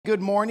Good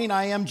morning.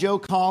 I am Joe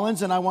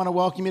Collins, and I want to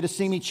welcome you to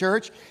Simi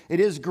Church. It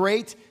is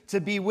great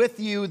to be with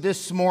you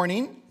this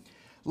morning.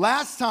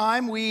 Last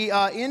time we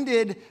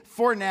ended,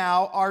 for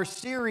now, our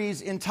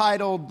series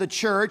entitled The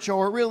Church,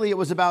 or really it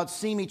was about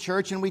Simi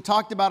Church, and we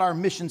talked about our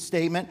mission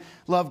statement,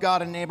 love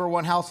God and neighbor,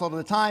 one household at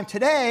a time.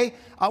 Today,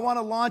 I want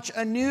to launch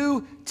a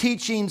new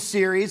teaching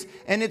series,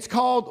 and it's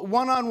called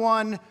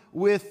One-on-One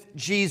with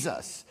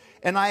Jesus.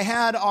 And I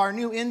had our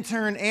new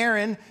intern,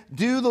 Aaron,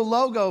 do the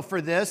logo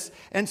for this.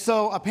 And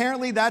so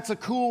apparently that's a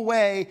cool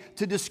way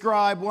to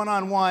describe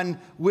one-on-one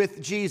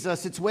with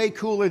Jesus. It's way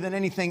cooler than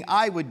anything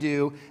I would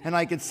do. And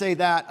I could say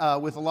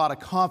that with a lot of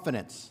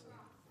confidence.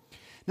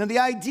 Now, the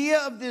idea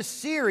of this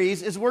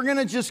series is we're going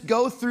to just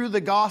go through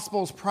the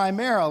Gospels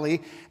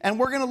primarily. And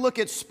we're going to look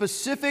at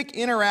specific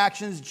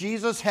interactions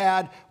Jesus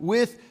had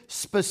with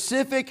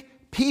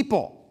specific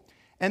people.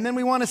 And then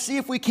we want to see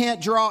if we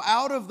can't draw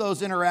out of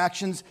those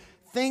interactions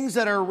things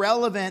that are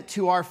relevant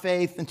to our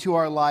faith and to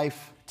our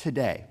life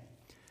today.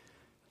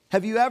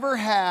 Have you ever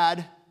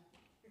had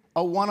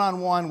a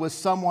one-on-one with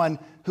someone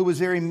who was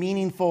very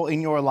meaningful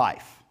in your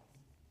life?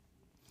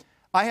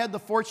 I had the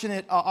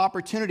fortunate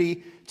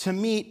opportunity to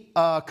meet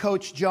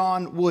Coach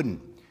John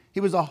Wooden. He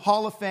was a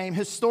Hall of Fame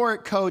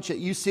historic coach at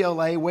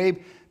UCLA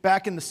way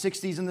back in the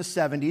 60s and the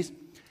 70s.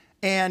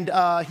 And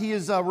he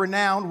is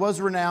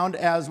was renowned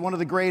as one of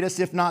the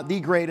greatest, if not the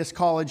greatest,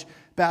 college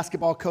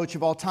basketball coach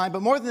of all time.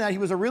 But more than that, he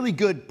was a really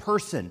good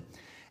person.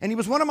 And he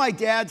was one of my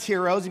dad's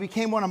heroes. He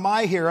became one of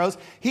my heroes.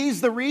 He's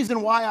the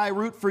reason why I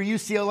root for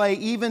UCLA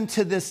even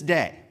to this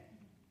day.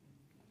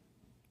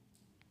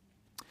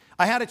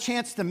 I had a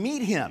chance to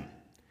meet him,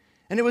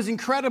 and it was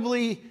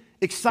incredibly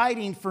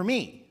exciting for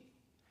me.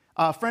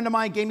 A friend of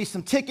mine gave me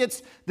some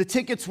tickets. The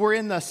tickets were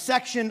in the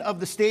section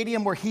of the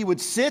stadium where he would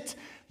sit.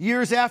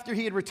 Years after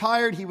he had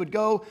retired, he would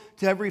go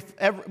to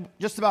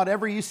just about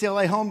every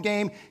UCLA home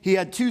game. He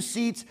had two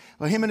seats.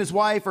 Him and his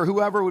wife or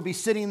whoever would be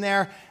sitting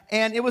there.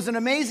 And it was an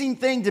amazing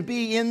thing to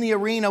be in the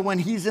arena when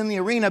he's in the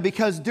arena,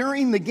 because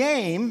during the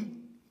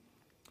game,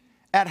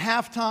 at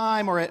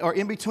halftime or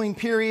in between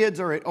periods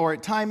or at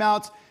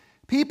timeouts,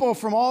 people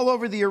from all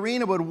over the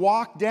arena would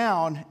walk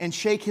down and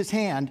shake his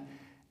hand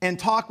and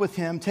talk with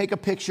him, take a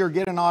picture,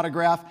 get an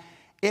autograph.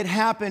 It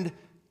happened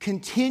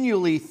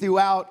continually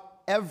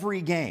throughout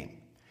every game.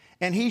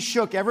 And he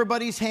shook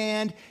everybody's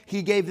hand.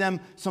 He gave them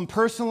some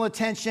personal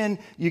attention.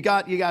 You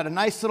got a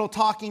nice little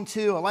talking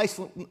to, a nice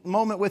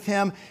moment with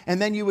him,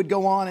 and then you would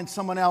go on and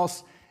someone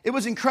else. It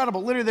was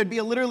incredible. Literally, there'd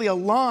be literally a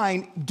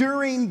line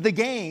during the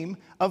game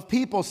of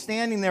people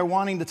standing there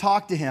wanting to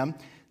talk to him.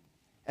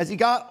 As he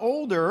got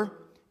older,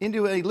 he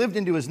lived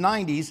into his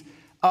 90s,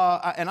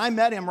 and I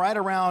met him right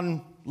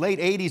around late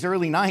 80s,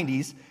 early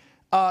 90s.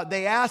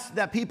 They asked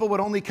that people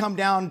would only come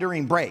down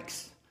during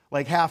breaks,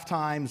 like half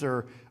times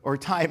or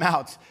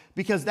timeouts,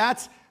 because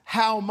that's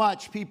how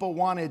much people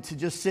wanted to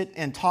just sit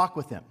and talk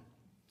with him.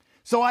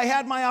 So I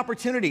had my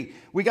opportunity.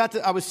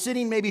 I was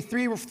sitting maybe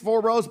 3 or 4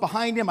 rows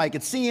behind him. I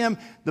could see him.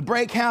 The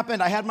break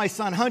happened. I had my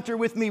son Hunter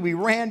with me. We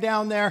ran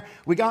down there.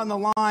 We got in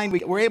the line. We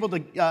were able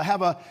to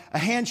have a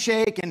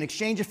handshake and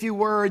exchange a few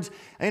words.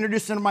 I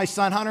introduced him to my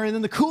son Hunter. And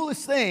then the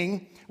coolest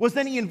thing was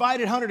then he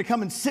invited Hunter to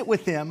come and sit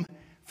with him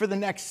for the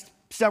next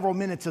several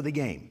minutes of the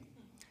game.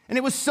 And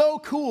it was so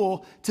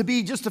cool to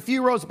be just a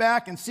few rows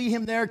back and see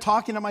him there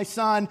talking to my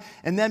son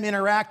and them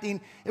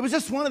interacting. It was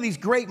just one of these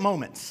great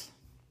moments.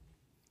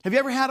 Have you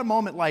ever had a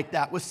moment like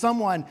that with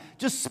someone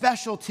just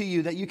special to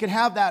you that you could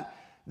have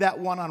that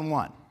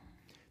one-on-one?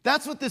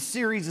 That's what this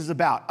series is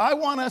about. I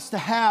want us to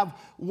have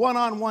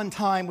one-on-one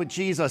time with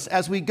Jesus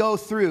as we go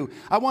through.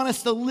 I want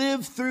us to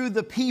live through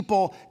the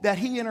people that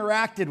he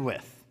interacted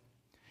with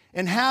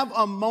and have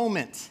a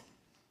moment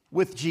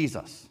with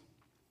Jesus.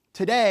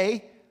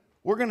 Today,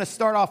 we're going to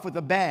start off with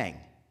a bang.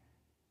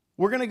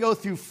 We're going to go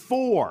through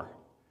 4.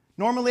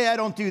 Normally, I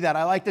don't do that.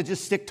 I like to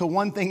just stick to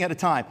one thing at a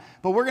time.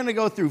 But we're going to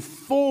go through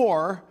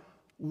 4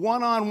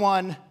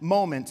 one-on-one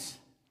moments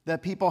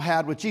that people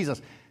had with Jesus.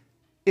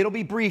 It'll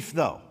be brief,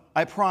 though.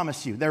 I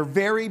promise you. They're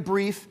very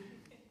brief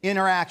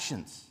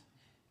interactions.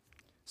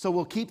 So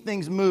we'll keep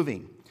things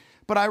moving.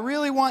 But I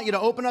really want you to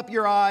open up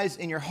your eyes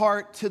and your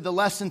heart to the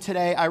lesson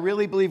today. I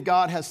really believe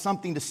God has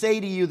something to say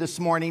to you this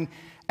morning,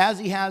 as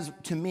he has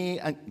to me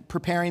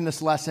preparing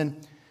this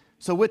lesson.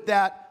 So with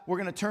that, we're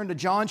going to turn to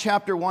John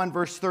chapter 1,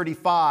 verse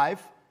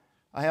 35.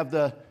 I have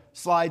the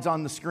slides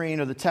on the screen,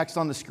 or the text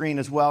on the screen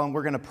as well, and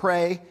we're going to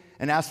pray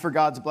and ask for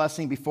God's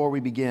blessing before we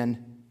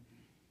begin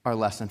our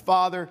lesson.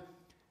 Father,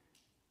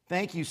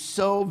 thank you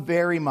so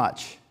very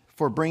much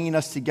for bringing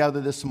us together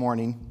this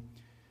morning,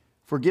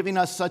 for giving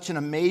us such an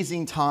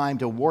amazing time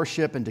to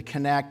worship and to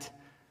connect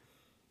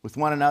with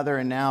one another,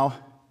 and now,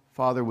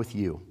 Father, with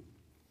you.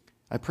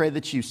 I pray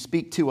that you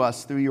speak to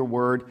us through your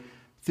word,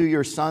 through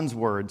your son's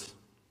words.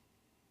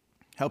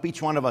 Help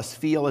each one of us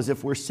feel as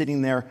if we're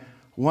sitting there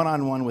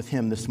one-on-one with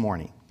him this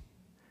morning.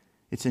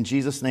 It's in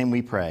Jesus' name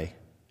we pray.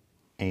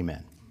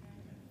 Amen.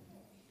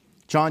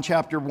 John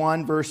chapter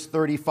 1, verse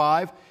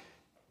 35.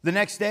 The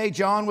next day,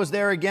 John was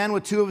there again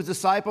with 2 of his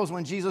disciples.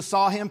 When Jesus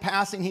saw him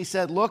passing, he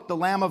said, "Look, the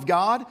Lamb of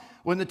God."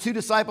 When the two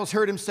disciples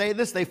heard him say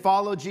this, they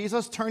followed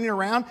Jesus. Turning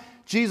around,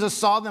 Jesus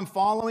saw them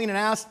following and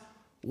asked,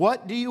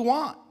 "What do you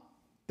want?"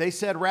 They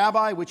said,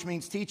 "Rabbi," which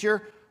means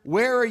teacher,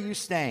 "where are you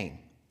staying?"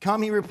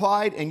 "Come," he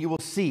replied, "and you will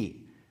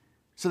see."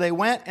 So they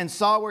went and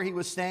saw where he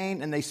was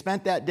staying, and they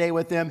spent that day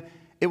with him.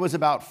 It was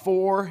about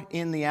 4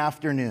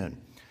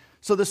 p.m.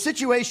 So the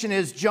situation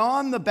is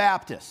John the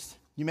Baptist.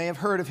 You may have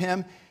heard of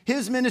him.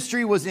 His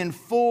ministry was in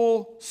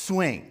full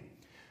swing.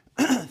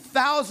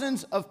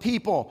 Thousands of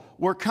people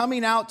were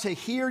coming out to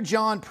hear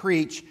John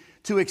preach,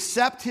 to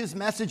accept his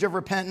message of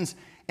repentance,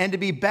 and to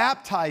be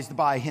baptized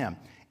by him,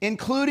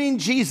 including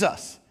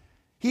Jesus.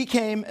 He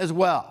came as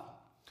well.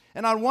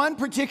 And on one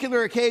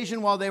particular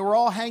occasion, while they were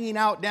all hanging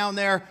out down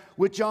there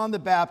with John the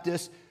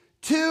Baptist,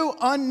 2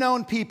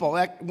 unknown people,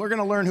 we're going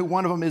to learn who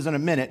one of them is in a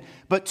minute,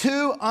 but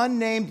 2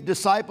 unnamed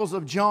disciples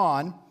of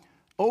John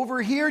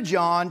overhear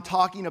John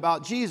talking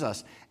about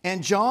Jesus.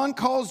 And John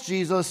calls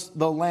Jesus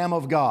the Lamb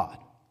of God.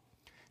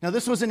 Now,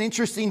 this was an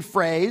interesting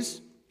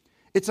phrase.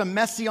 It's a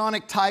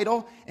messianic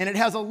title, and it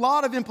has a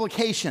lot of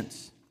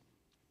implications.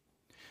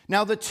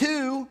 Now, the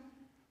 2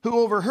 who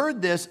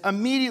overheard this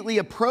immediately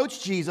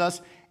approached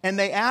Jesus, and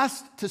they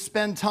asked to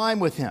spend time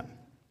with him.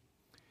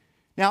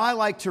 Now, I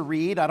like to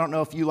read. I don't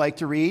know if you like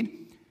to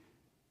read.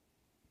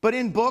 But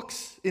in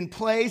books, in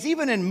plays,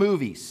 even in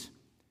movies,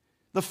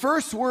 the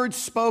first words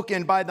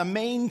spoken by the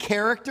main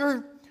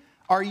character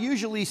are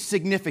usually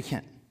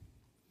significant.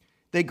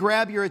 They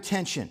grab your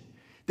attention.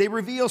 They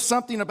reveal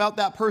something about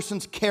that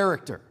person's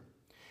character.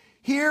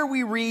 Here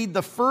we read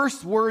the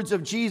first words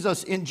of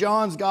Jesus in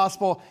John's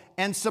gospel,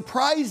 and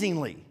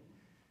surprisingly,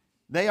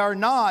 they are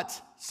not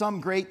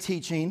some great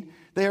teaching.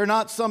 They are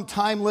not some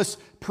timeless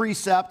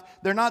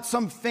precept. They're not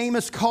some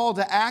famous call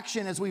to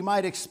action as we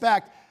might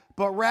expect,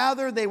 but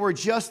rather they were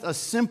just a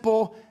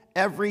simple,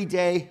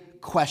 everyday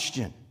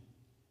question.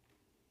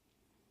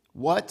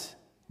 What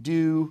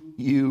do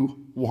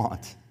you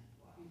want?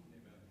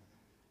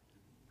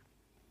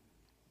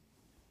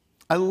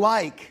 I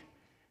like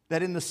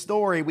that in the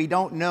story we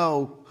don't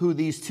know who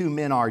these 2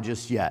 men are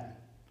just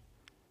yet.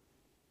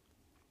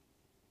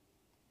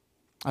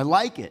 I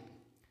like it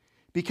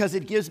because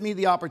it gives me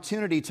the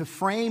opportunity to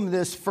frame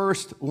this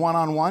first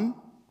one-on-one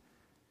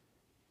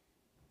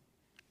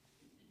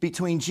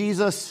between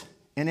Jesus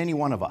and any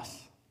one of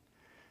us.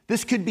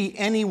 This could be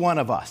any one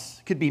of us.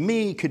 It could be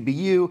me, it could be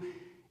you,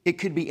 it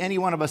could be any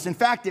one of us. In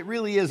fact, it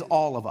really is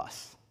all of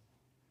us.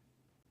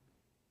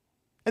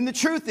 And the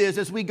truth is,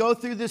 as we go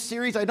through this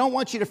series, I don't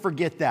want you to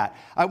forget that.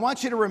 I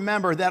want you to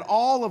remember that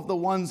all of the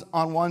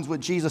ones-on-ones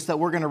with Jesus that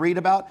we're going to read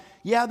about,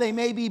 yeah, they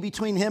may be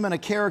between him and a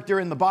character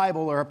in the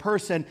Bible or a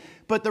person,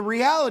 but the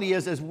reality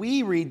is, as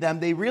we read them,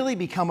 they really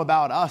become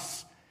about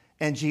us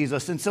and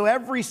Jesus. And so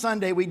every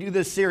Sunday we do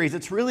this series,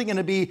 it's really going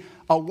to be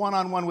a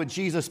one-on-one with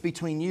Jesus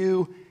between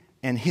you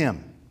and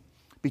him,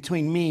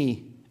 between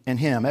me and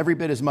him, every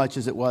bit as much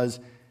as it was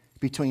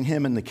between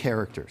him and the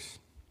characters.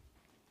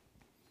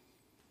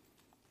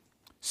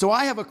 So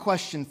I have a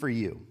question for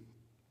you.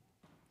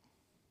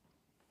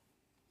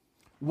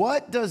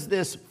 What does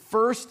this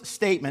first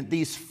statement,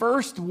 these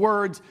first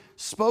words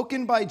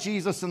spoken by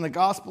Jesus in the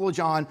Gospel of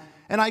John,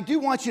 and I do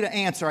want you to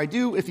answer. I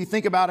do, if you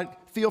think about it,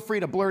 feel free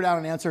to blurt out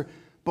an answer.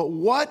 But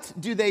what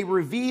do they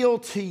reveal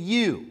to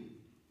you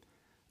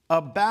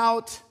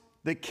about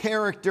the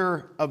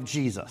character of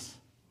Jesus?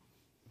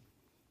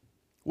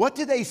 What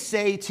do they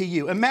say to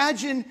you?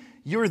 Imagine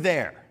you're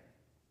there.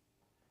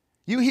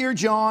 You hear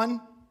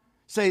John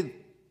say,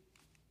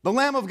 "The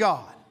Lamb of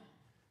God."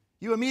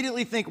 You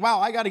immediately think, wow,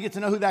 I got to get to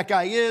know who that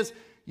guy is.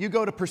 You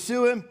go to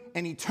pursue him,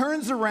 and he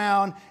turns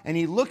around, and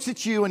he looks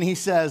at you, and he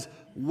says,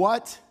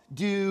 "What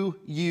do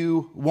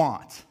you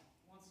want?"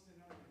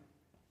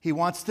 He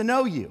wants to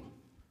know you.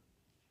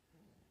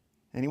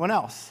 Anyone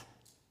else?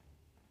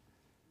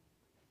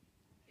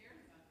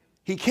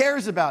 He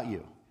cares about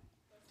you.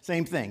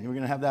 Same thing. We're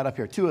going to have that up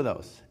here. 2 of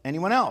those.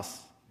 Anyone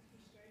else?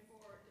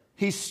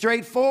 He's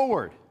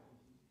straightforward.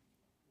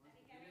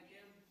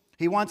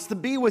 He wants to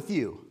be with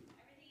you.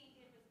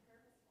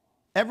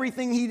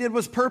 Everything he did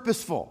was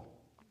purposeful.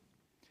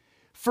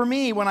 For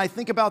me, when I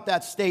think about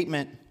that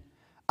statement,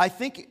 I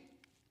think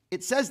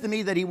it says to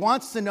me that he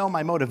wants to know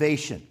my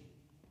motivation.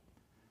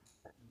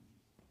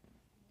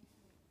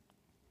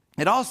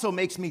 It also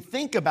makes me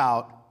think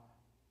about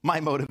my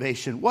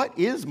motivation. What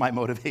is my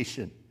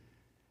motivation?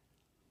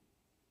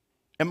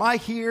 Am I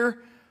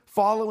here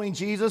following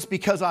Jesus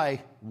because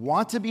I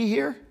want to be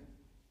here?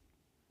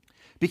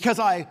 Because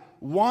I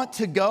want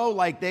to go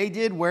like they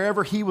did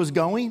wherever he was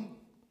going?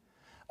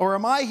 Or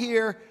am I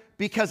here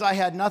because I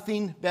had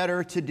nothing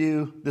better to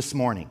do this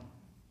morning?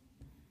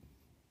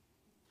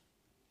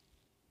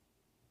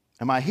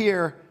 Am I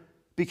here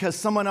because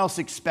someone else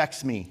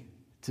expects me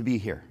to be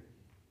here?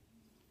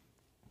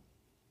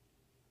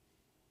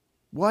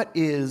 What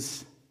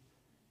is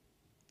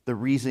the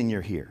reason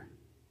you're here?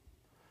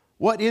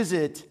 What is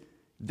it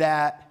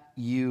that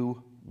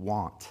you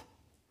want?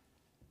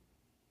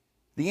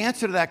 The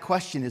answer to that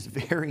question is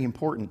very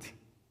important.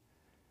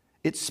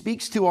 It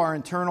speaks to our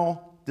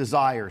internal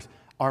desires,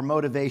 our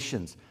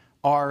motivations,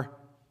 our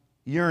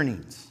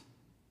yearnings.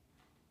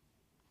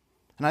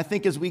 And I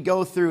think as we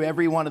go through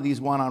every one of these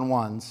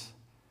one-on-ones,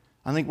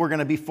 I think we're going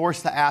to be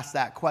forced to ask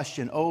that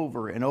question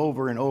over and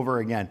over and over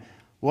again.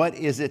 What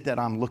is it that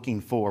I'm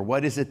looking for?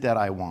 What is it that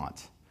I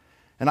want?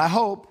 And I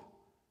hope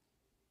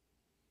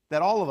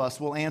that all of us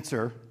will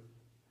answer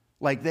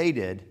like they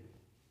did.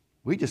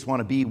 We just want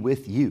to be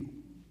with you.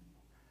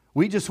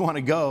 We just want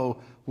to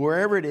go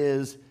wherever it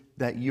is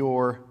that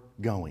you're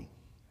going.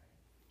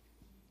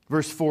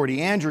 Verse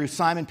 40, Andrew,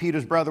 Simon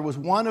Peter's brother, was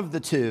one of the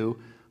two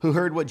who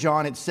heard what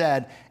John had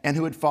said and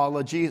who had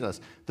followed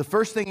Jesus. The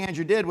first thing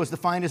Andrew did was to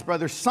find his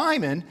brother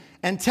Simon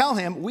and tell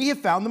him, we have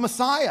found the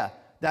Messiah,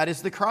 that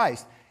is the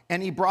Christ.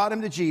 And he brought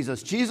him to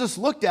Jesus. Jesus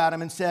looked at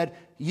him and said,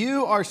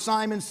 you are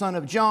Simon, son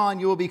of John.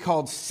 You will be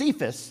called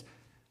Cephas,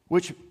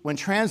 which when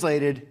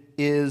translated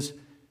is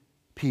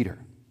Peter.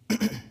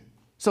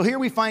 So here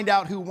we find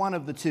out who one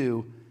of the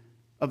two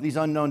of these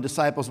unknown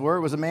disciples were.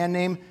 It was a man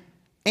named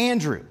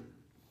Andrew.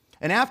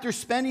 And after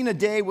spending a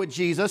day with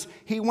Jesus,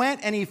 he went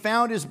and he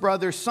found his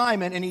brother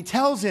Simon, and he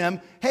tells him,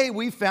 hey,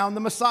 we found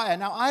the Messiah.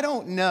 Now, I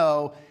don't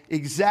know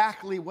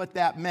exactly what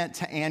that meant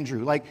to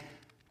Andrew.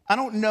 I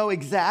don't know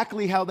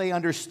exactly how they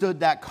understood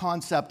that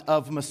concept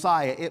of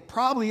Messiah. It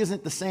probably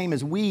isn't the same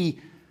as we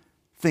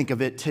think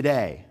of it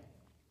today.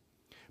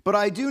 But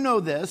I do know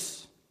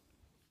this.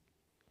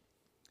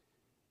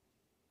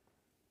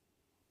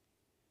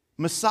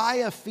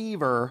 Messiah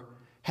fever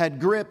had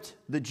gripped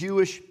the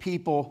Jewish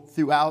people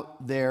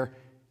throughout their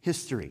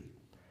history,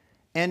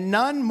 and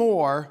none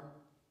more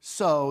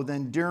so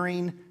than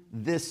during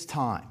this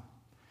time.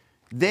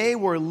 They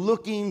were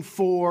looking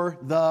for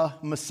the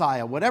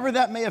Messiah. Whatever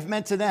that may have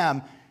meant to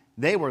them,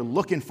 they were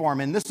looking for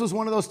him. And this was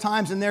one of those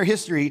times in their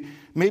history,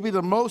 maybe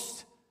the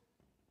most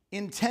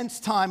intense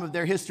time of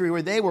their history,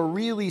 where they were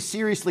really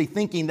seriously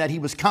thinking that he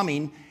was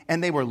coming,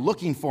 and they were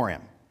looking for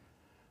him.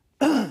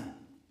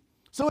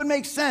 So it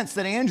makes sense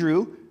that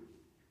Andrew,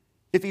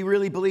 if he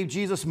really believed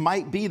Jesus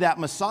might be that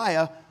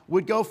Messiah,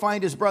 would go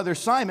find his brother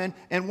Simon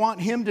and want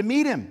him to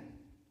meet him.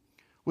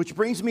 Which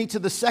brings me to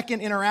the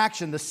second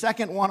interaction, the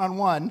second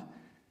one-on-one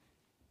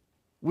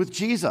with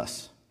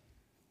Jesus,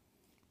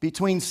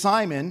 between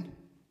Simon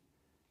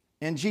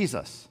and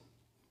Jesus.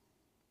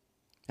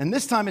 And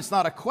this time it's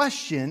not a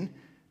question,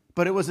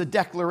 but it was a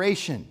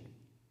declaration.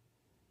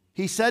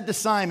 He said to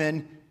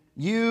Simon,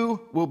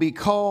 you will be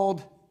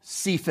called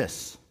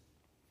Cephas.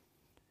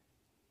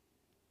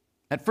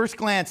 At first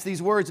glance,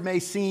 these words may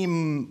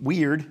seem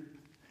weird. I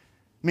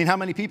mean, how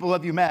many people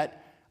have you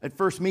met at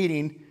first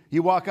meeting?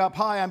 You walk up,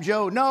 hi, I'm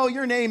Joe. No,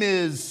 your name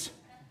is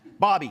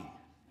Bobby.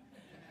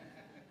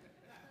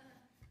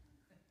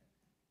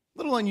 A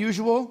little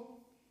unusual,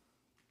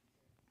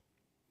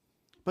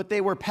 but they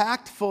were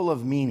packed full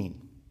of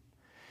meaning.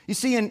 You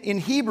see, in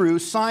Hebrew,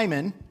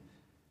 Simon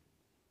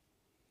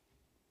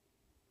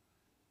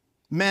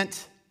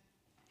meant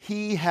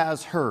he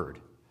has heard,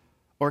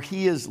 or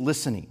he is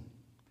listening.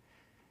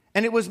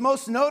 And it was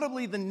most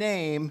notably the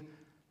name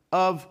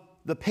of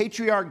the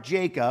patriarch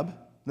Jacob,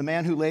 the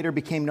man who later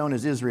became known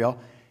as Israel.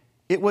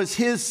 It was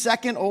his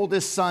second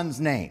oldest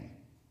son's name.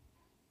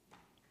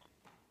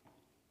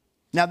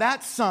 Now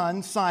that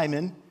son,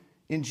 Simon,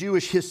 in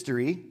Jewish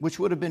history, which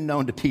would have been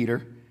known to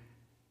Peter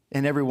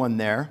and everyone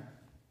there,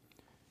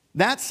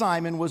 that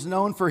Simon was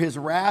known for his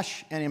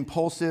rash and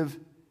impulsive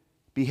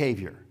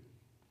behavior.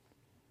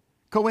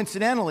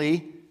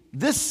 Coincidentally,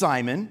 this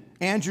Simon,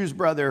 Andrew's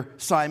brother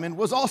Simon,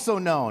 was also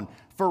known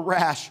for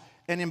rash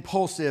and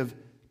impulsive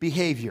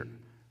behavior.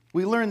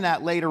 We learn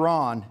that later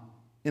on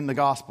in the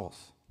Gospels.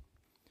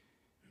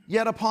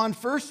 Yet upon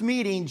first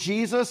meeting,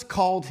 Jesus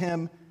called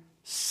him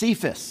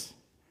Cephas.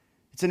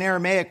 It's an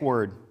Aramaic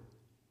word.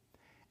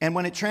 And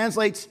when it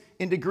translates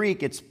into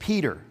Greek, it's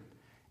Peter.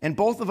 And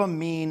both of them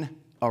mean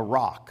a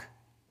rock.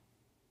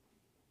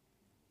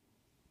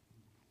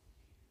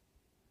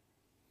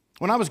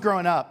 When I was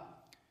growing up,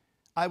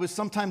 I was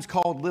sometimes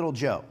called Little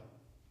Joe.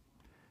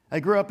 I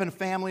grew up in a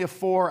family of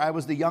 4. I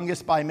was the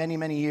youngest by many,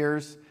 many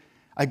years.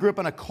 I grew up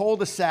in a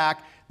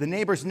cul-de-sac. The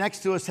neighbors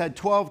next to us had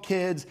 12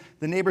 kids.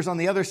 The neighbors on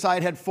the other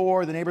side had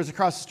 4. The neighbors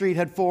across the street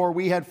had 4.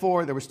 We had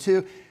 4. There was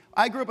 2.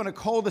 I grew up in a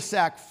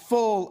cul-de-sac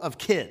full of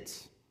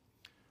kids,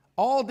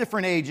 all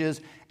different ages,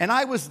 and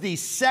I was the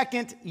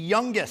second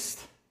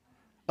youngest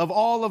of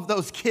all of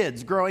those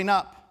kids growing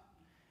up.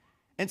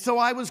 And so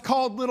I was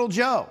called Little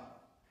Joe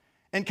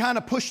and kind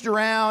of pushed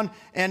around,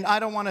 and I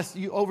don't want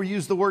to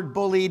overuse the word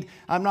bullied.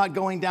 I'm not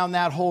going down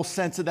that whole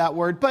sense of that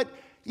word, but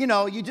you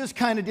know, you just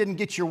kind of didn't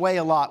get your way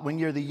a lot when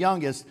you're the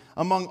youngest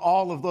among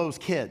all of those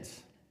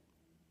kids.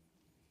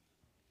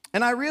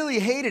 And I really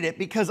hated it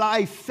because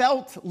I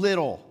felt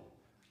little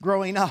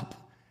growing up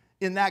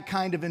in that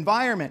kind of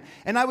environment.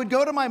 And I would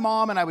go to my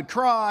mom and I would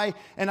cry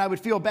and I would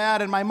feel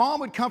bad, and my mom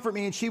would comfort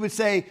me and she would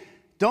say,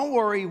 don't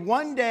worry,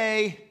 one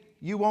day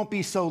you won't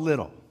be so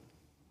little.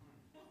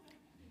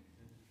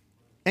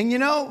 And you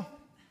know,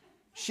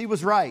 she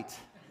was right.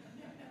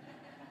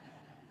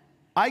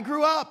 I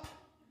grew up,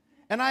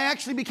 and I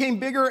actually became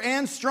bigger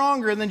and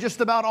stronger than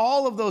just about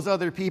all of those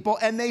other people,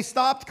 and they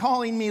stopped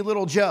calling me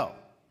Little Joe.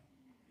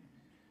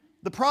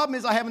 The problem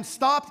is I haven't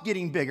stopped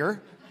getting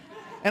bigger,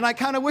 and I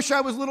kind of wish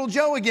I was little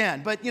Joe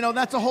again. But,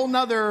 that's a whole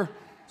nother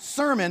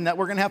sermon that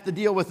we're going to have to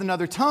deal with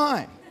another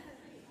time.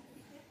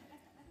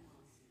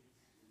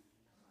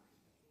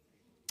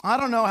 I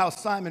don't know how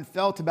Simon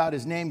felt about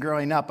his name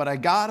growing up, but I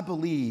got to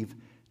believe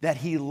that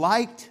he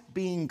liked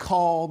being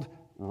called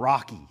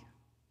Rocky,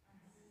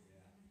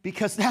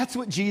 because that's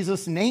what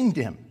Jesus named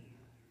him.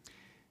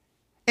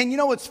 And you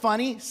know what's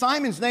funny?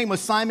 Simon's name was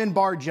Simon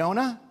Bar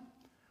Jonah,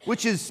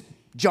 which is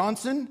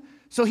Johnson.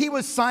 So he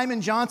was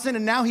Simon Johnson,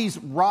 and now he's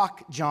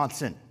Rock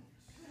Johnson.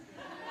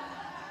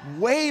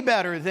 Way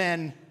better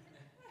than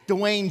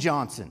Dwayne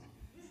Johnson.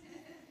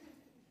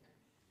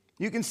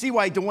 You can see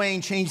why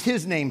Dwayne changed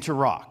his name to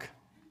Rock.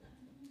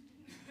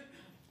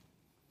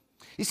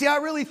 You see, I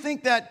really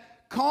think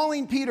that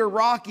calling Peter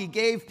Rocky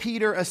gave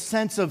Peter a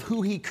sense of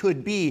who he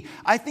could be.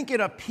 I think it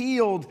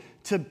appealed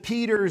to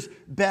Peter's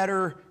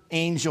better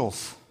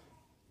angels.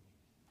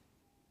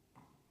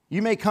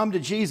 You may come to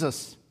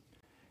Jesus,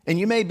 and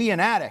you may be an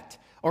addict,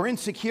 or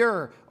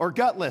insecure, or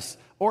gutless,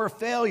 or a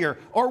failure,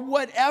 or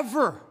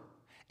whatever.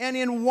 And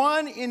in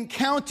one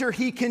encounter,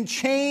 he can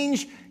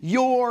change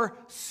your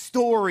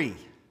story.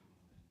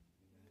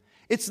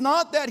 It's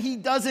not that he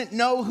doesn't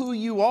know who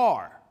you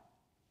are.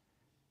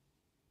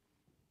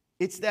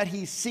 It's that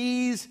he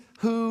sees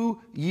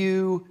who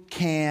you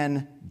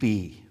can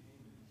be.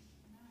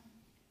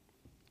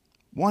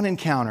 One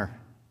encounter,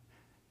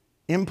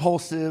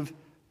 impulsive,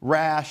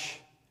 rash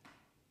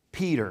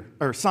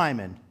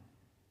Simon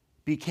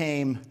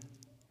became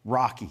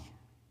Rocky.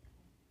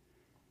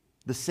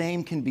 The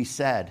same can be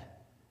said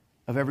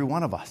of every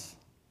one of us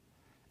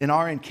in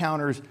our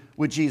encounters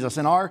with Jesus.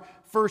 In our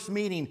first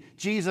meeting,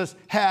 Jesus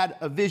had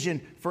a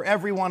vision for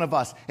every one of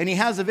us. And he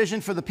has a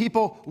vision for the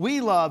people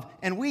we love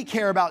and we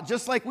care about,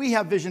 just like we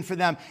have vision for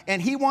them.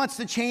 And he wants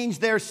to change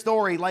their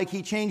story like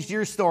he changed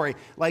your story,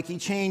 like he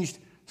changed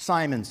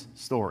Simon's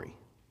story.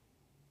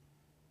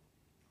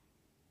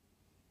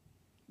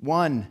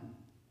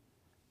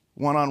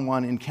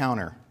 One-on-one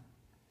encounter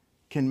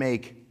can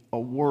make a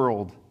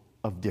world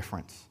of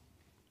difference.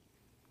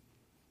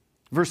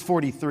 Verse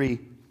 43,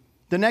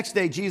 the next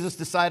day Jesus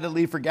decided to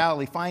leave for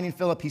Galilee. Finding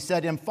Philip, he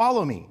said to him,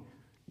 "Follow me."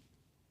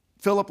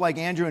 Philip, like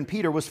Andrew and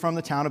Peter, was from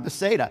the town of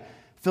Bethsaida.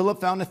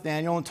 Philip found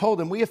Nathanael and told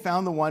him, "We have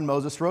found the one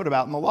Moses wrote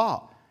about in the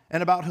law,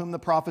 and about whom the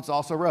prophets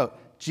also wrote,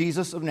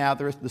 Jesus of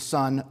Nazareth, the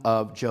son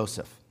of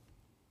Joseph."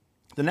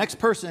 The next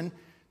person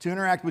to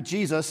interact with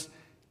Jesus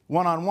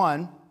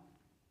one-on-one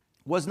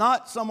was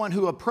not someone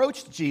who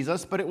approached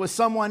Jesus, but it was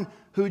someone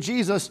who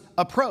Jesus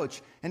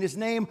approached. And his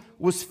name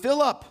was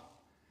Philip.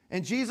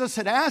 And Jesus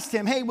had asked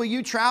him, "Hey, will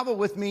you travel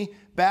with me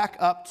back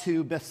up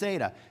to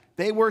Bethsaida?"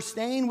 They were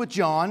staying with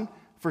John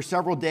for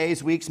several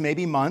days, weeks,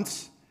 maybe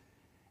months.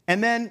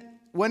 And then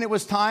when it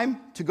was time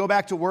to go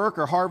back to work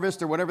or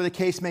harvest or whatever the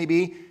case may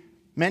be,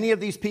 many of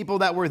these people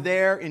that were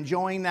there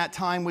enjoying that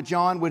time with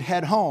John would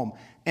head home.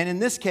 And in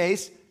this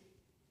case,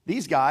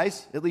 these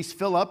guys, at least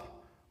Philip,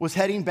 was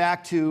heading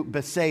back to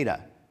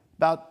Bethsaida,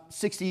 about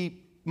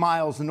 60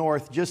 miles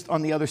north, just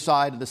on the other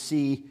side of the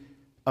Sea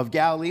of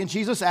Galilee. And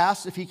Jesus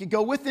asked if he could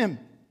go with him.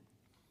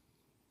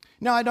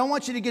 Now, I don't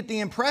want you to get the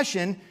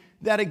impression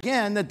that,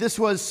 again, that this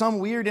was some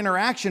weird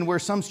interaction where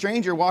some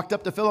stranger walked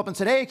up to Philip and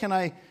said, "Hey, can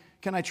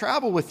I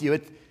travel with you?"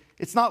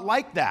 It's not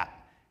like that.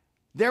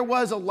 There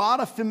was a lot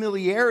of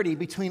familiarity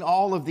between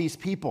all of these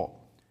people.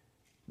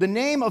 The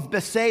name of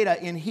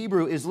Bethsaida in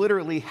Hebrew is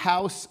literally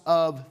house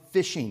of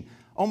fishing.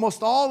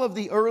 Almost all of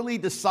the early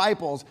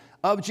disciples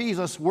of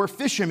Jesus were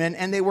fishermen,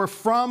 and they were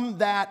from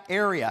that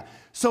area.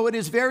 So it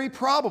is very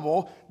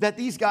probable that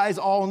these guys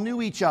all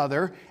knew each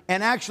other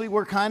and actually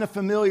were kind of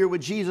familiar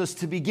with Jesus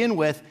to begin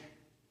with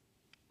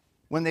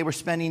when they were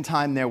spending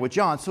time there with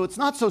John. So it's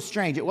not so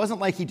strange. It wasn't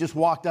like he just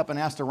walked up and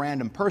asked a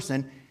random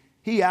person.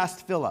 He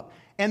asked Philip.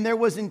 And there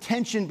was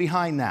intention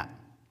behind that.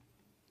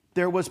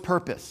 There was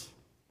purpose.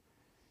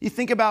 You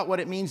think about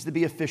what it means to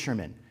be a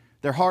fisherman.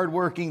 They're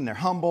hardworking, they're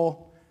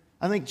humble.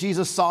 I think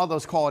Jesus saw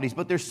those qualities,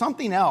 but there's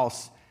something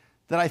else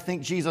that I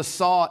think Jesus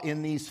saw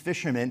in these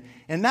fishermen,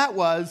 and that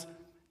was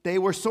they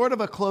were sort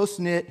of a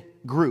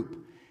close-knit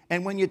group.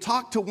 And when you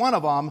talk to one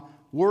of them,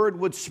 word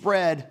would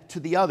spread to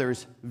the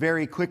others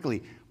very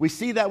quickly. We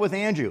see that with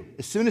Andrew.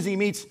 As soon as he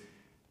meets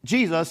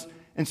Jesus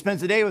and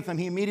spends the day with him,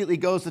 he immediately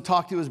goes to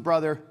talk to his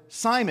brother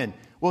Simon.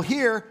 Well,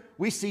 here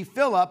we see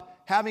Philip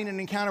having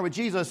an encounter with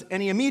Jesus,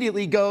 and he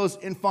immediately goes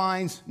and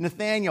finds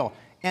Nathanael.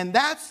 And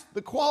that's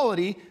the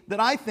quality that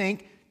I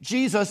think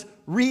Jesus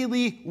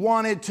really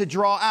wanted to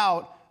draw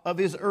out of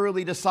his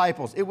early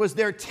disciples. It was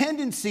their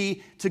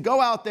tendency to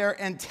go out there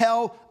and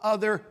tell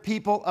other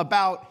people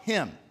about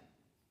him.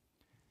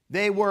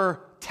 They were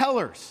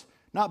tellers,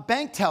 not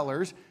bank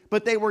tellers,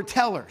 but they were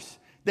tellers.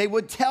 They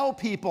would tell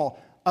people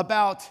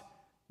about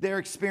their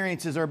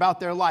experiences or about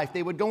their life.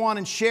 They would go on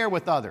and share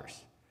with others.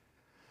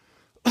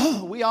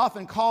 We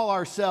often call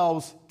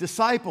ourselves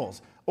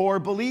disciples or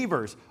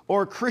believers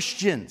or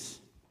Christians.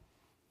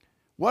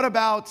 What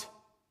about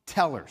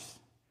tellers?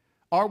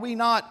 Are we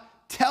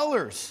not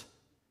tellers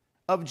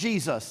of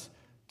Jesus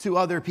to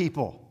other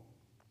people?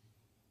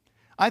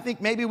 I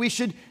think maybe we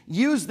should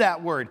use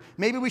that word.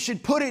 Maybe we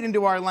should put it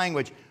into our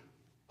language.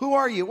 Who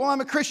are you? Well, I'm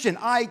a Christian.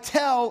 I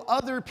tell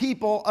other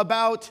people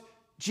about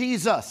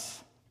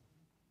Jesus.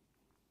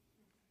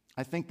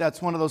 I think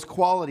that's one of those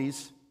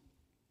qualities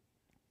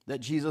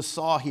that Jesus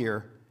saw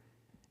here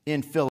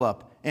in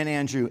Philip and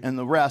Andrew and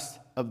the rest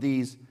of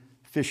these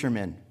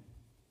fishermen.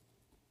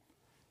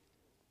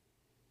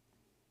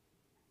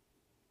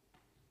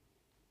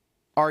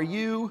 Are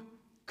you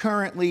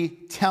currently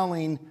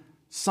telling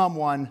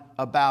someone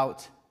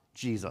about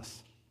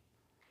Jesus?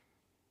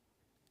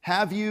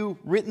 Have you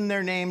written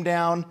their name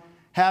down?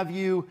 Have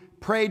you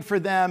prayed for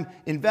them,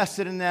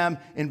 invested in them,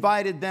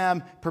 invited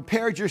them,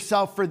 prepared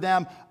yourself for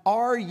them?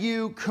 Are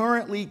you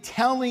currently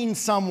telling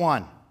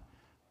someone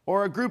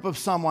or a group of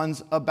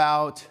someone's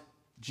about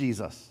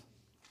Jesus?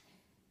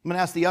 I'm going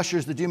to ask the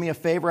ushers to do me a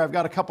favor. I've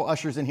got a couple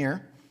ushers in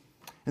here,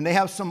 and they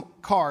have some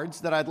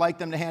cards that I'd like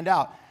them to hand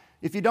out.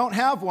 If you don't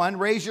have one,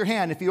 raise your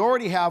hand. If you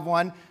already have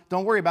one,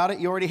 don't worry about it.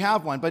 You already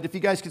have one. But if you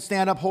guys could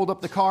stand up, hold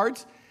up the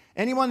cards.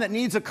 Anyone that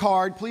needs a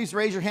card, please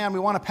raise your hand. We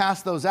want to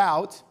pass those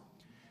out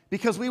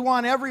because we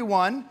want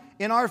everyone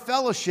in our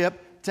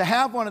fellowship to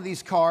have one of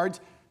these cards,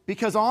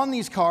 because on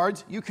these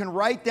cards, you can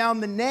write down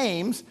the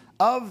names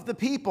of the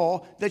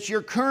people that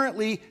you're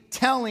currently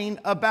telling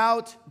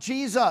about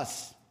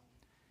Jesus.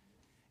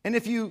 And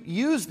if you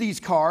use these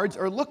cards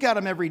or look at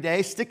them every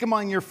day, stick them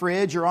on your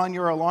fridge or on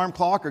your alarm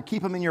clock or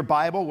keep them in your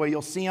Bible where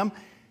you'll see them,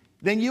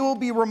 then you will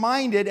be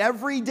reminded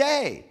every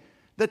day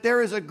that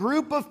there is a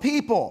group of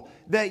people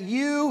that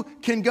you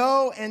can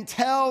go and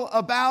tell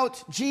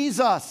about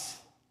Jesus.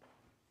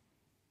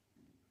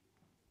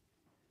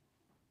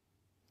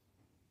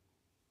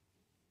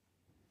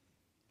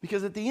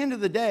 Because at the end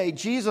of the day,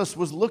 Jesus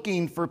was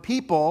looking for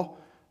people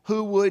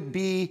who would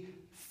be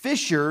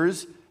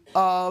fishers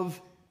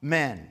of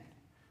men.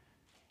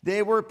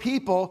 They were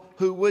people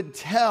who would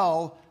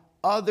tell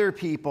other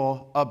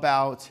people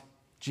about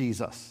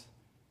Jesus.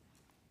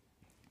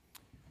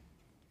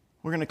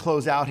 We're going to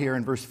close out here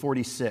in verse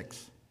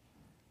 46.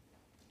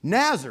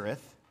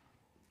 Nazareth,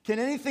 can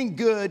anything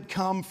good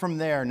come from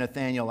there?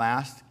 Nathanael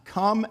asked.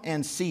 Come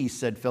and see,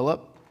 said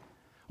Philip.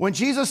 When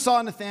Jesus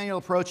saw Nathanael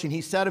approaching,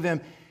 he said of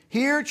him,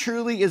 here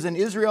truly is an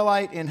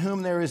Israelite in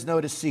whom there is no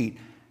deceit.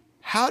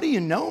 How do you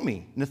know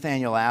me?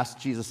 Nathanael asked.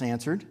 Jesus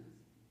answered,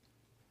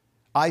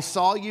 I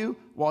saw you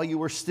while you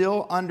were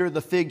still under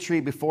the fig tree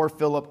before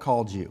Philip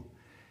called you.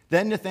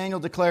 Then Nathanael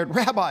declared,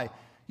 Rabbi,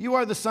 you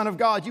are the Son of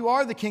God. You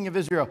are the King of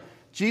Israel.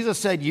 Jesus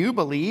said, you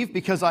believe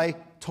because I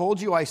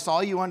told you I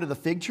saw you under the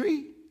fig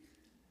tree?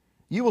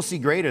 You will see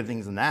greater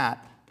things than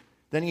that.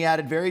 Then he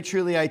added, very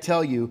truly I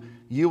tell you,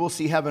 you will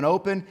see heaven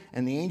open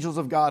and the angels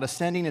of God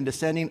ascending and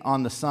descending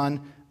on the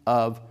Son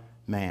of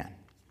Man.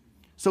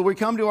 So we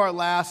come to our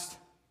last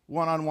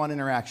one-on-one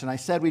interaction. I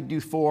said we'd do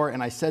 4,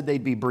 and I said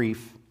they'd be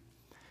brief.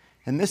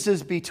 And this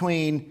is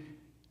between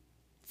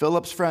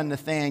Philip's friend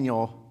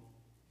Nathanael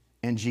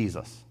and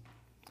Jesus.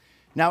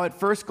 Now, at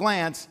first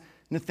glance,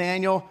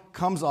 Nathanael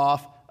comes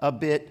off a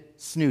bit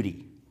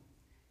snooty.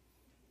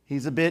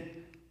 He's a bit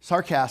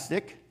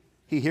sarcastic.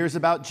 He hears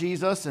about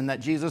Jesus and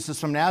that Jesus is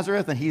from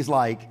Nazareth, and he's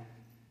like,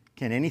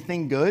 can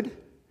anything good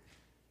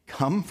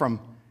come from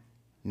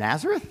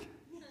Nazareth?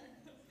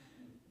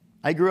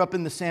 I grew up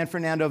in the San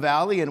Fernando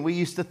Valley, and we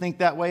used to think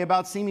that way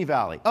about Simi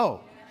Valley.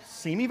 Oh,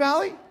 Simi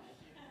Valley?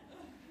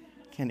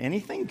 Can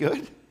anything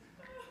good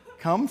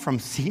come from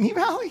Simi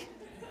Valley?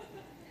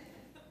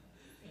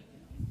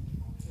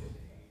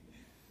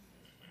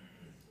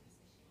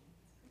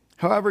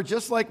 However,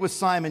 just like with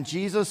Simon,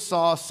 Jesus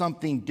saw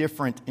something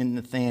different in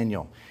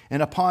Nathanael.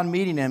 And upon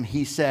meeting him,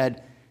 he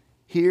said,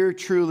 here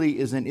truly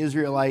is an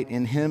Israelite.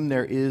 In him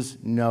there is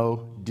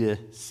no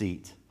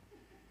deceit.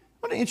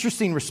 What an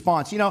interesting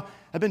response. You know,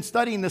 I've been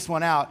studying this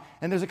one out,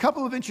 and there's a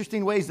couple of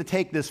interesting ways to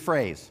take this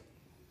phrase.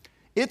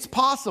 It's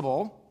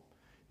possible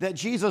that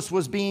Jesus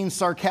was being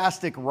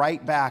sarcastic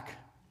right back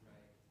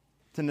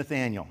to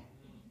Nathanael,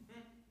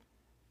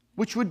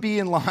 which would be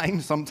in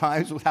line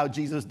sometimes with how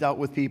Jesus dealt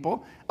with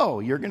people.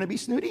 Oh, you're going to be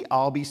snooty?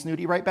 I'll be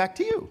snooty right back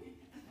to you.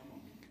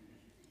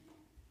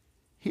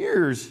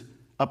 Here's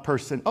a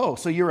person, oh,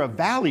 so you're a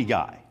valley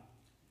guy.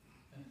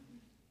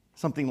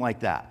 Something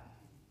like that.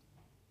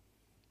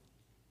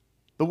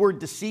 The word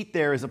deceit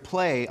there is a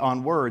play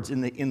on words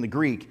in the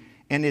Greek,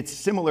 and it's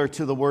similar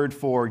to the word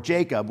for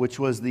Jacob, which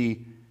was the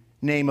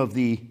name of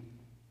the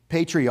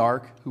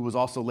patriarch who was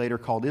also later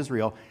called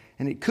Israel.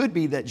 And it could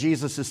be that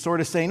Jesus is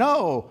sort of saying,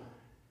 oh,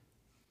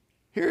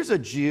 here's a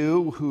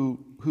Jew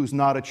who's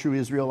not a true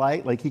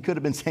Israelite. Like, he could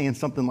have been saying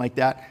something like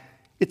that.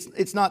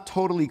 It's not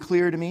totally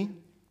clear to me.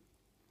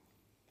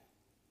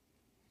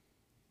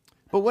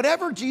 But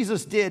whatever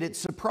Jesus did, it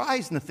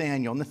surprised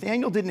Nathanael.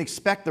 Nathanael didn't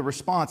expect the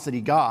response that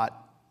he got.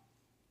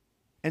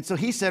 And so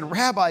he said,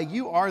 Rabbi,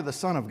 you are the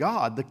Son of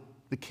God,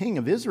 the King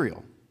of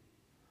Israel.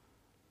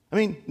 I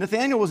mean,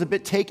 Nathanael was a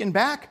bit taken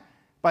back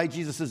by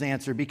Jesus'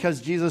 answer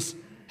because Jesus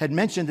had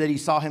mentioned that he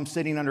saw him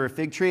sitting under a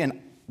fig tree. And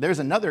there's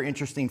another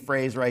interesting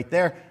phrase right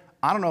there.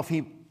 I don't know if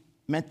he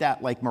meant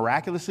that like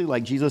miraculously,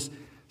 like Jesus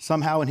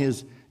somehow in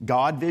his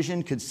God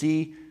vision could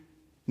see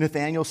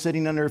Nathanael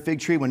sitting under a fig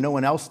tree when no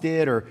one else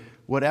did or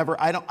whatever?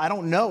 I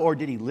don't know. Or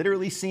did he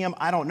literally see him?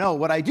 I don't know.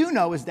 What I do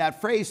know is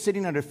that phrase,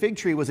 sitting under a fig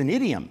tree, was an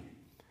idiom.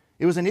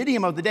 It was an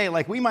idiom of the day.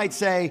 Like we might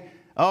say,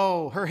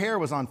 oh, her hair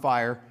was on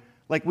fire.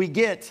 Like we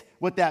get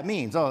what that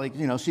means. Oh, like,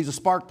 she's a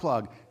spark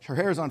plug. Her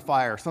hair's on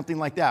fire, something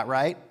like that,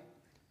 right?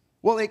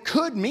 Well, it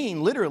could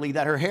mean literally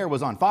that her hair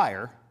was on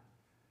fire,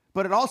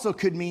 but it also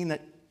could mean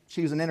that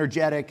she was an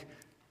energetic,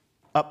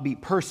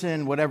 upbeat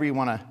person, however you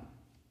want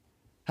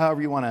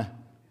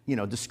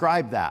to,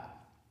 describe that.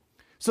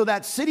 So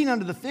that sitting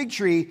under the fig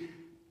tree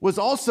was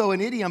also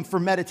an idiom for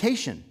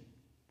meditation.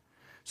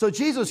 So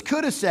Jesus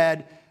could have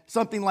said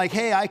something like,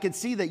 hey, I could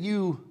see that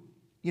you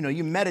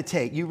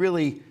meditate. You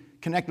really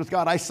connect with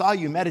God. I saw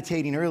you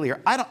meditating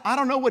earlier. I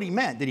don't know what he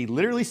meant. Did he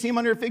literally see him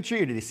under a fig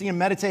tree or did he see him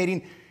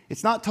meditating?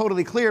 It's not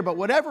totally clear, but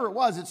whatever it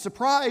was, it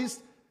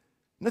surprised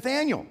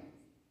Nathanael.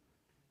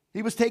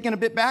 He was taken a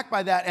bit back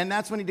by that, and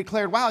that's when he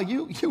declared, wow,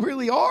 you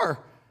really are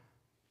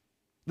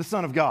the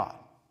Son of God.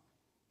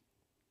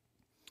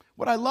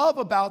 What I love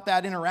about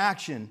that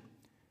interaction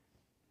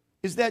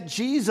is that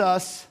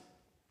Jesus,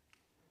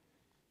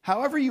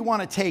 however you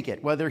want to take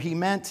it, whether he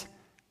meant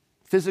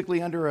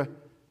physically under a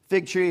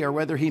fig tree or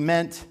whether he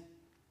meant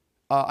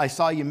I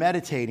saw you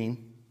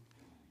meditating,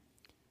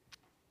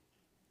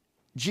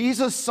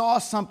 Jesus saw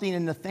something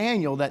in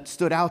Nathanael that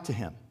stood out to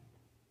him.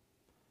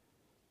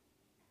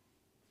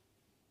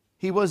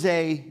 He was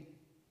a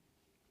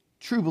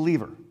true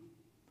believer.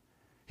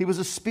 He was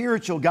a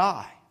spiritual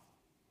guy.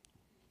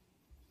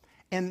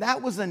 And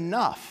that was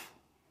enough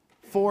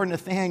for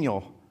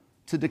Nathanael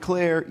to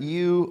declare,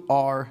 you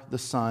are the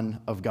Son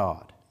of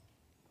God.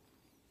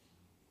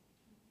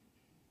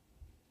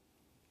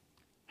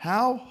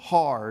 How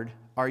hard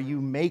are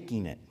you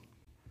making it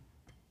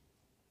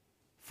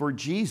for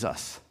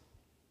Jesus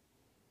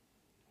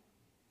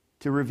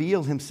to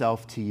reveal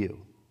himself to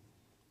you?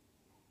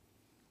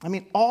 I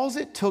mean, all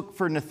it took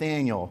for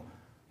Nathanael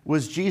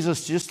was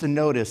Jesus just to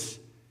notice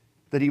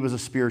that he was a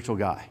spiritual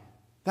guy.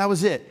 That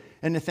was it.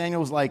 And Nathanael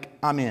was like,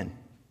 I'm in.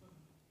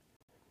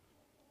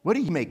 What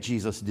do you make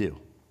Jesus do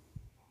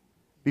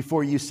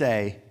before you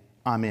say,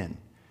 I'm in?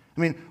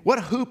 I mean, what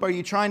hoop are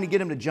you trying to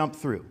get him to jump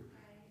through?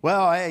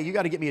 Well, hey, you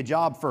got to get me a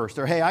job first.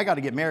 Or, hey, I got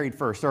to get married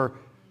first. Or,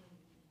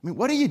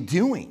 what are you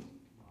doing?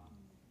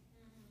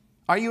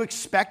 Are you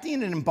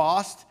expecting an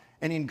embossed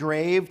and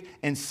engraved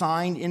and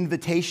signed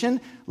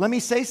invitation? Let me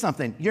say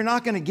something. You're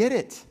not going to get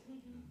it.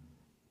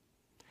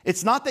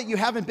 It's not that you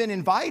haven't been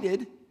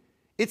invited.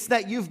 It's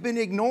that you've been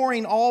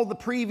ignoring all the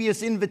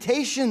previous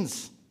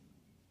invitations.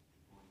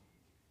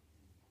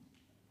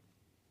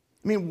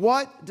 I mean,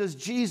 what does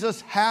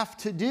Jesus have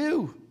to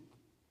do?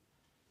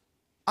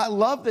 I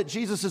love that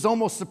Jesus is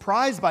almost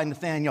surprised by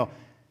Nathanael.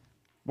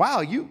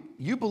 Wow,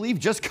 you believe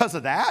just because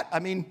of that? I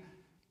mean,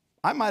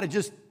 I might have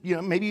just,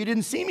 maybe you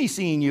didn't see me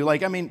seeing you.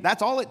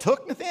 That's all it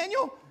took,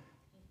 Nathanael?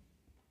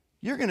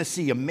 You're going to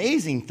see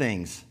amazing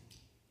things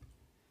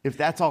if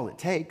that's all it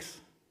takes.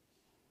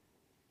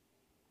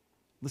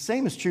 The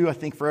same is true, I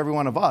think, for every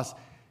one of us.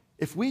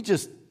 If we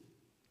just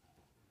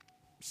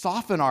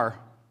soften our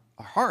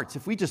hearts,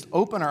 if we just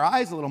open our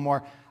eyes a little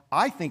more,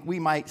 I think we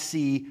might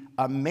see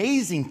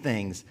amazing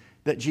things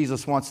that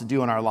Jesus wants to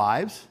do in our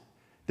lives,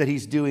 that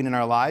he's doing in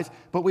our lives,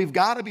 but we've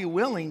got to be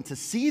willing to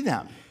see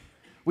them.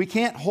 We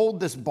can't hold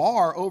this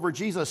bar over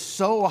Jesus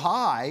so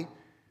high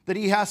that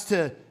he has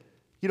to,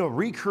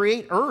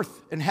 recreate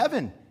earth and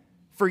heaven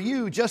for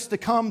you just to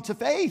come to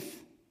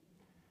faith.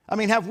 I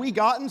mean, have we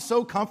gotten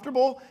so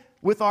comfortable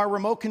with our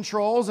remote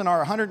controls and our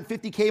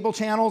 150 cable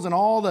channels and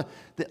all the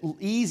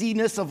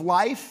easiness of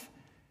life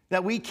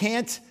that we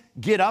can't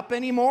get up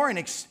anymore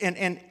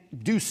and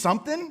do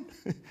something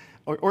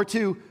or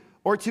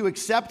to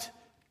accept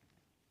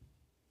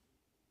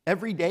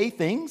everyday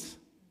things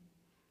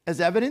as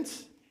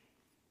evidence?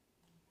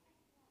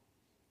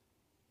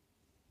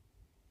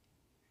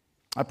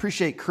 I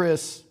appreciate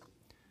Chris.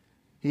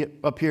 He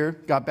up here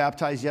got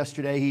baptized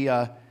yesterday.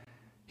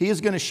 He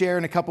is going to share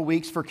in a couple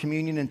weeks for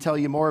communion and tell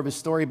you more of his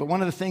story. But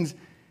one of the things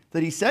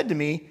that he said to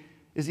me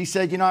is he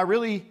said, I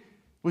really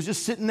was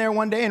just sitting there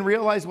one day and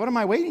realized, what am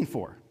I waiting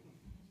for?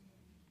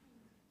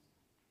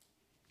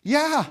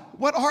 Yeah,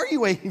 what are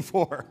you waiting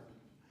for?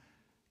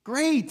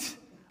 Great.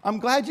 I'm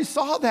glad you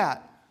saw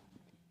that.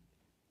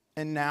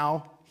 And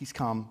now he's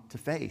come to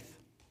faith.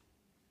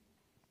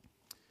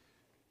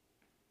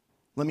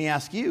 Let me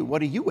ask you,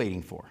 what are you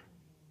waiting for?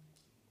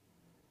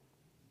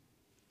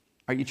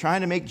 Are you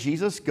trying to make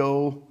Jesus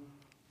go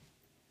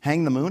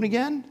hang the moon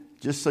again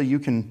just so you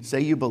can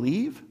say you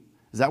believe?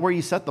 Is that where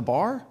you set the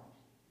bar?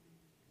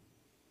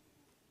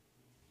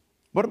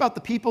 What about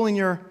the people in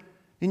your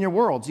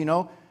worlds?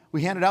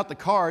 We handed out the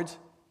cards,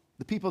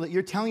 the people that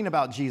you're telling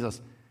about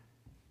Jesus.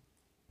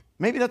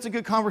 Maybe that's a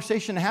good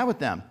conversation to have with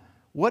them.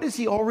 What is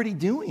he already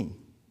doing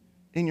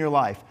in your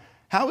life?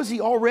 How has he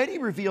already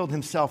revealed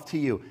himself to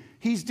you?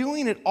 He's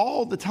doing it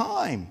all the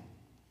time.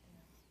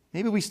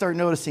 Maybe we start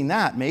noticing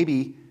that.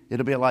 Maybe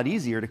it'll be a lot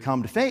easier to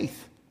come to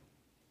faith.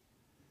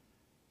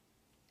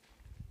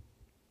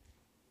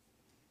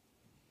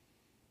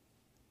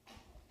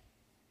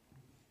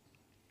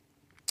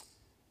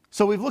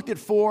 So we've looked at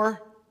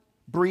 4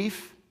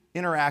 brief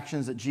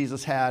interactions that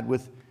Jesus had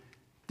with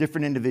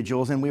different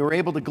individuals, and we were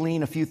able to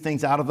glean a few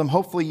things out of them.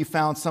 Hopefully you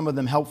found some of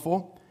them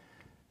helpful.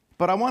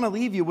 But I want to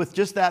leave you with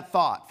just that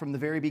thought from the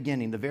very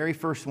beginning, the very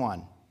first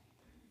one.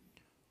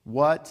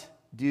 What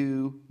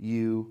do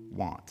you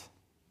want?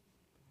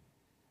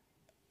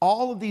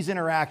 All of these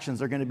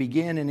interactions are going to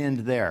begin and end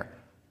there.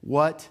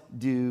 What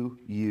do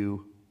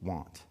you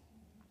want?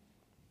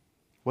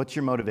 What's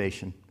your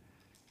motivation?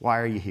 Why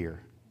are you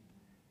here?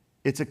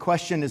 It's a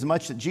question as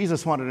much that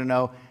Jesus wanted to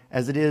know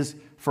as it is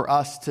for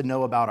us to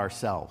know about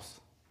ourselves.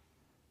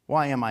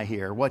 Why am I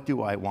here? What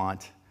do I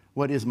want?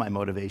 What is my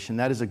motivation?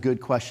 That is a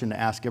good question to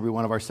ask every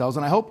one of ourselves,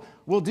 and I hope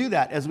we'll do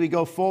that as we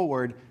go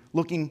forward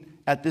looking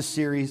at this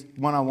series,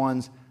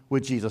 One-on-Ones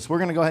with Jesus. We're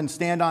going to go ahead and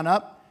stand on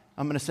up.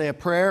 I'm going to say a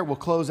prayer. We'll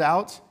close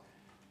out.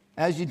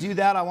 As you do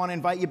that, I want to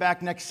invite you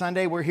back next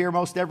Sunday. We're here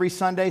most every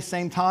Sunday,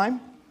 same time.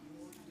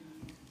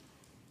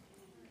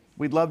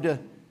 We'd love to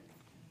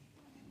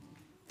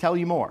tell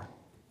you more.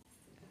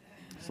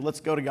 So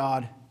let's go to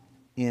God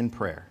in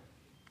prayer.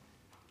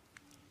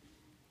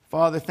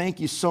 Father, thank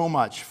you so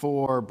much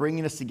for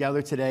bringing us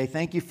together today.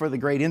 Thank you for the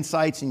great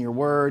insights in your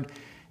word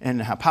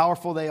and how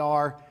powerful they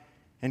are.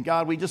 And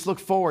God, we just look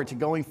forward to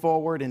going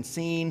forward and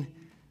seeing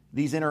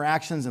these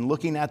interactions and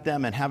looking at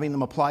them and having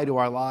them apply to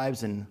our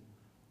lives and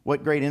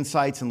what great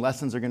insights and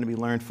lessons are going to be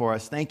learned for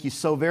us. Thank you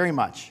so very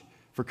much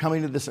for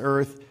coming to this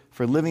earth,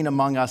 for living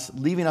among us,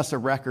 leaving us a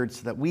record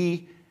so that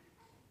we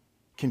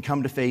can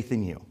come to faith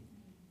in you.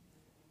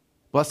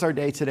 Bless our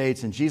day today.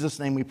 It's in Jesus'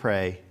 name we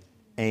pray.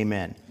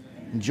 Amen.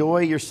 Enjoy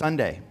your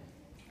Sunday.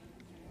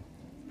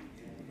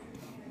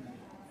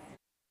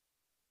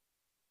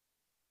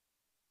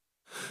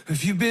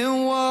 If you've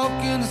been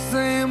walking the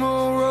same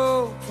old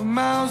road for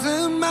miles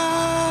and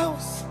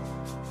miles,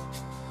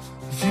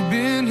 if you've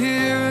been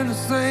hearing the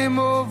same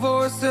old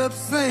voice, tell the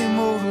same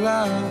old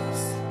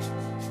lies,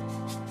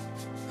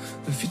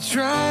 if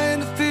you're trying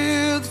to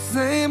fill the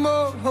same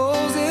old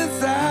holes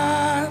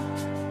inside,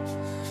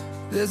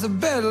 there's a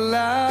better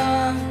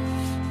life.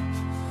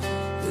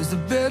 There's a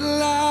better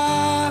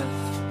life.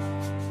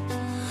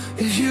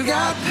 If you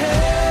got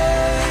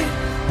pain,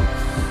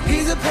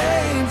 he's a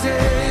pain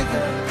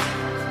taker.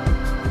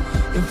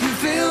 If you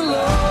feel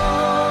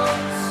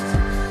lost,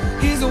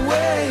 he's a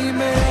way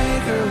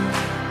maker.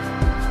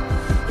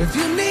 If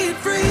you need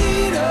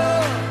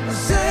freedom, a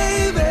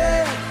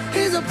savior,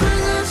 he's a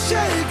prison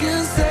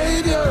shaking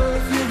savior.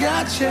 If you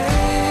got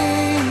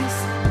chains,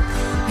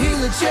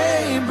 he's a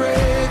chain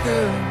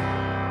breaker.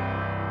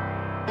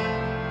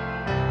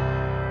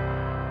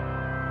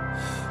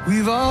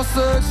 We've all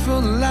searched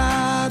for the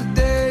light of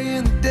day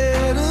in the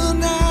dead of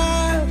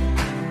night.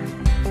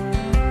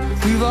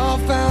 We've all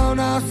found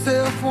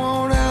ourselves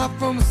worn out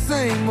from the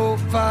same old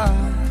fight.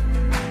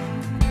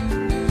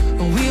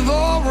 And we've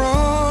all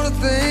run to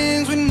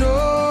things we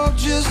know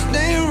just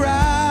ain't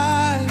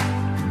right.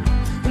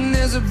 And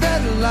there's a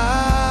better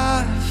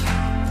life.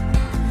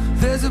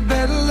 There's a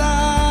better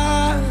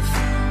life.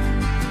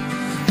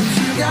 If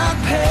you got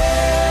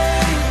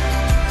pain,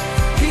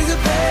 he's a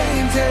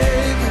pain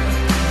taker.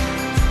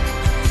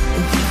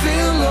 If you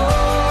feel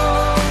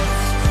lost,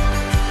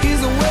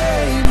 he's a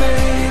way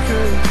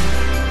maker.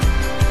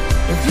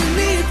 If you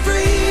need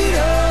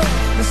freedom,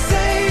 a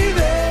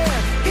savior,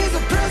 he's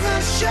a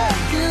prison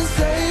shaking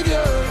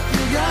savior. If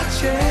you got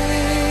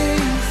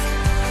chains,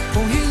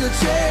 oh, he's a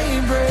chain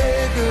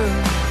breaker.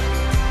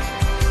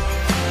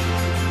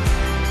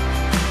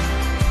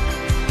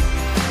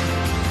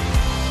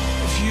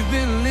 If you've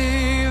been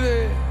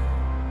leaving,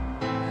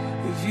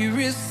 if you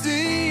receive